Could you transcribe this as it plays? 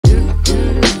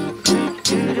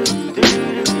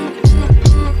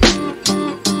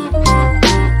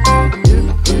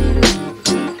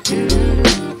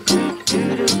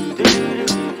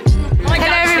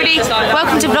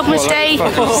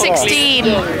16.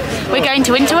 We're going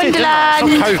to Wonderland.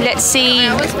 Let's see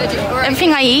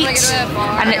everything I eat,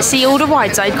 and let's see all the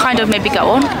rides I kind of maybe go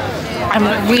on. I'm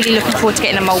really looking forward to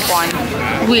getting a mulled wine.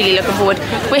 Really looking forward.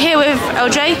 We're here with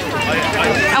LJ,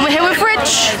 and we're here with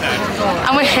Rich,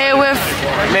 and we're here with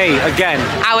me again.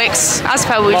 Alex, as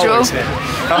per usual. Look,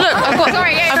 I've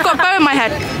got a bow in my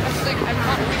head.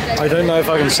 I don't know if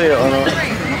I can see it or not.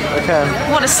 I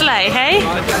can. What a sleigh, hey?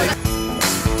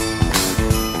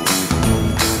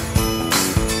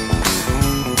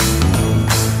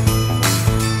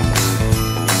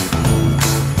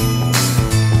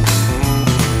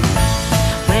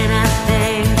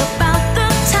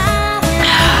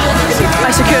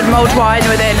 I secured mulled wine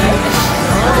within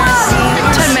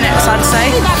 10 minutes, I'd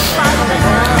say,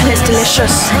 and it's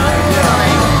delicious.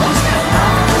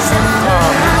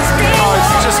 Oh,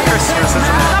 it's just Christmas, isn't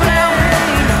it? Thumbnail.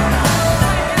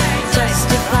 Just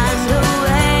to find a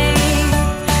way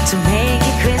to make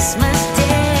it Christmas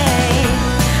Day.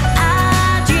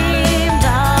 I dreamed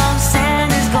of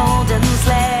Santa's golden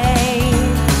sleigh.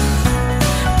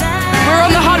 We're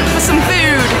on the hunt for some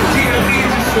food.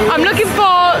 I'm looking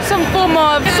for some form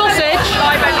of sausage,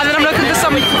 and then I'm looking for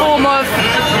some form of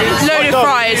loaded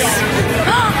fries.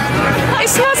 It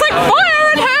smells like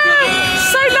fire in here!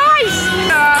 So nice!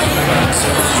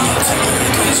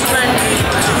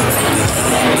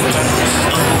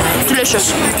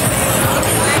 Delicious.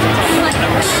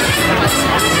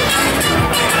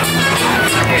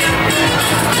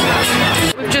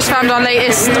 We've just found our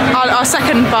latest, our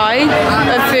second buy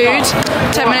of food,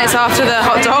 10 minutes after the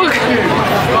hot dog.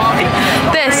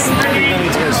 This.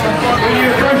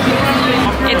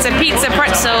 It's a pizza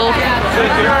pretzel.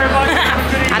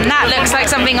 And that looks like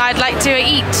something I'd like to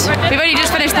eat. We've only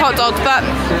just finished the hot dog, but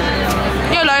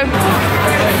YOLO.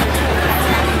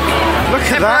 Look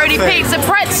at Pepperoni that thing. pizza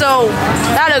pretzel.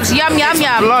 That looks yum, yum,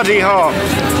 yum. Bloody hot.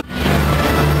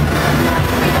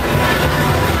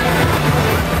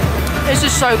 This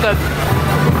is so good.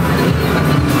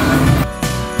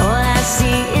 All I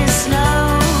see is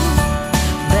snow,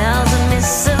 bells and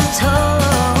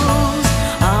mistletoes.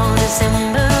 All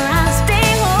December I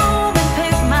stay home and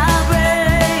pick my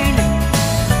brain,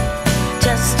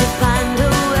 just to find a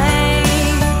way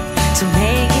to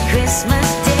make it Christmas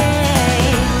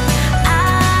Day.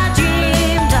 I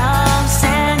dreamed of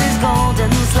Santa's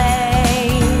golden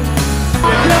sleigh.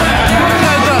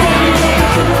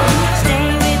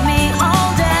 Stay with me all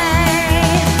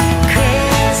day.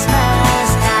 Christmas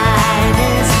time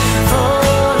is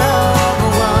full of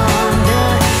wonder.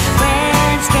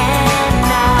 Friends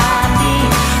cannot be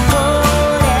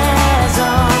put as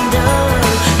under.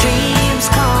 Dreams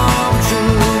come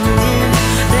true in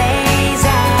blaze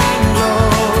and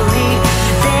glory.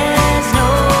 There's no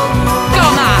more Go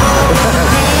on that.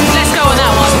 Let's go on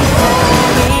that one.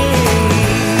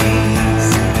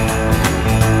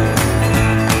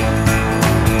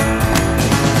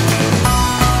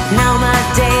 Now my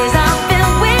days are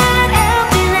filled with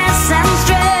emptiness and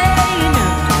strain.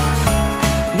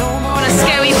 No more On a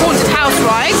scary haunted house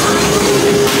ride.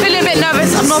 Feeling a bit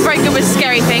nervous. I'm not very good with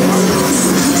scary things.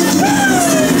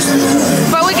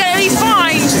 But we're gonna be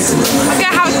fine. I'm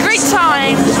gonna have a great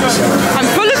time. I'm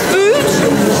full of food.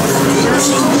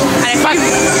 And if I'm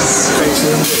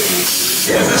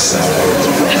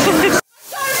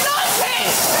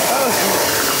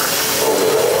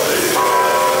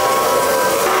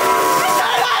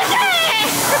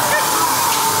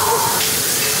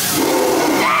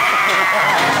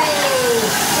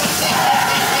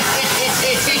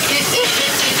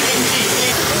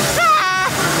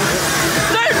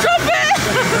Don't drop it!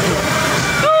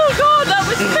 Oh god, that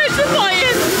was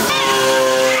petrifying!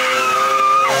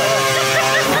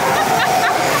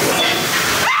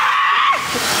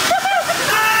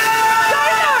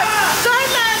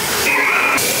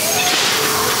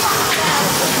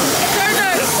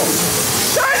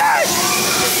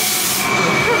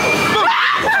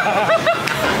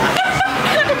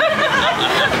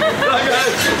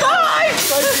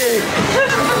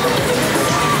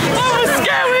 That was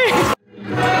scary!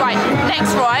 Right,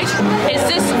 next ride is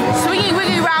this swingy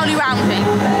wiggy roundy round thing.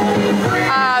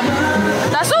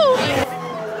 That's all.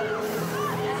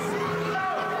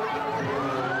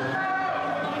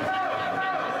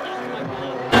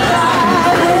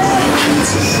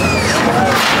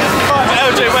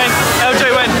 LJ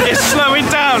went, it's slowing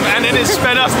down, and then it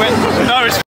sped up, went, no,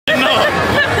 it's not.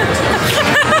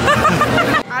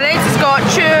 Alex has got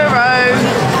churro.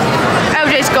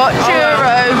 LJ's got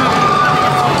churro.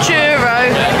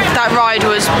 Churro. That ride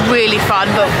was really fun,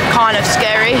 but kind of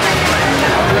scary.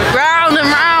 Round and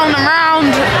round and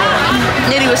round.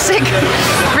 Nearly was sick.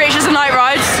 Rich is the night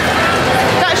rides.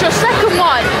 That's your second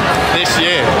one.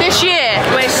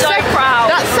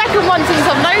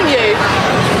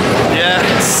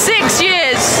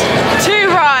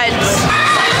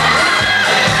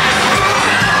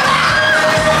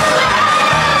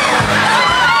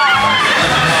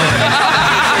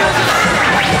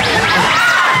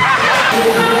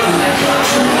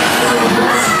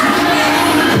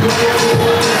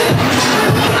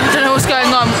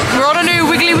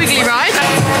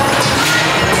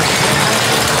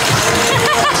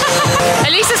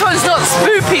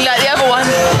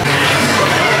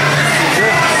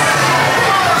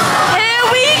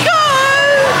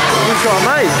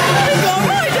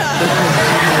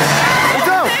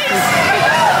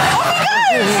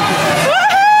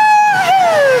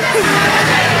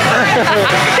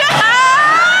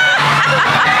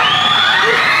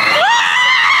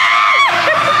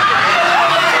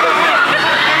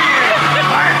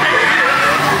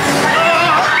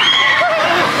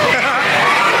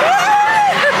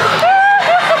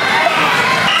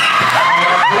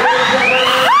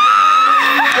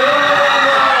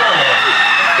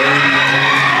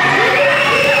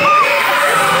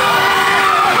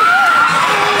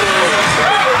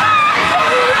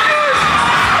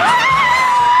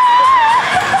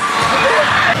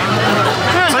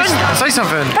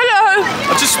 something. Hello.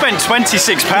 I just spent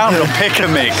 £26 on pick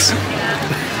a mix. What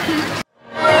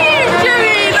are you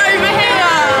doing over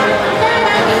here?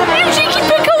 You cheeky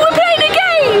pickle, we're playing a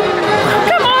game.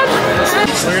 Come on.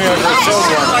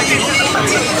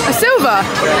 A silver?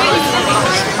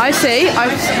 I see.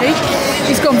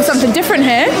 He's gone for something different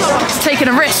here. He's taking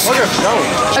a risk.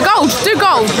 A gold. Do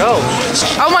gold. Oh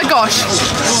my gosh.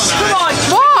 Come on.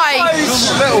 Why?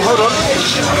 Metal, hold on.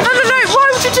 No. Why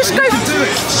would you just go?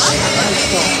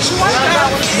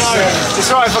 No,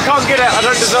 it's alright. If I can't get it, I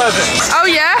don't deserve it. Oh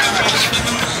yeah?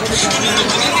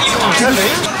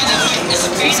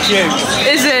 He's cute.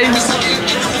 Is he?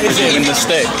 Is it in the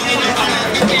stick?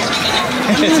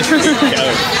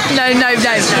 No.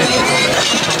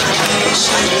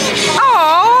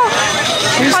 Oh,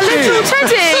 a little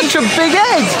teddy. Such a big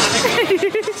egg.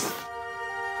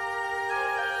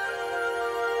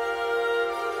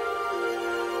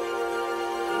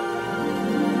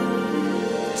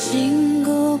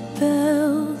 Jingle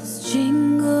bells,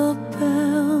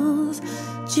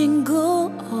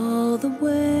 jingle all the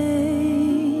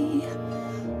way.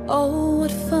 Oh,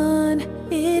 what fun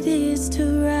it is to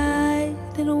ride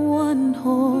in a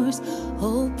one-horse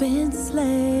open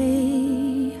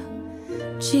sleigh.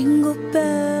 Jingle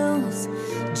bells,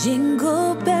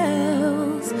 jingle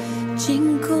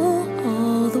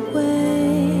all the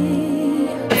way.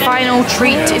 The final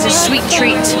treat is a sweet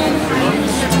treat.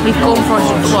 We've gone for a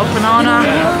banana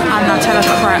and Nutella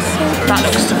crepe. That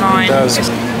looks divine. It does.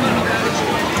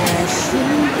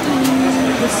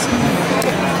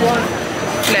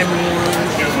 Flip.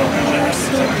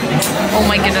 Oh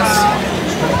my goodness.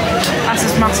 That's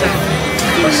just massive.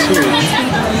 That's huge.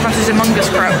 That is humongous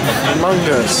crepe.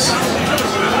 Humongous.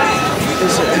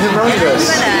 It's humongous.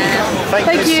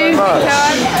 Thank you so much.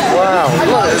 Wow.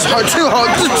 Look, it's two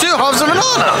halves of a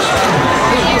banana.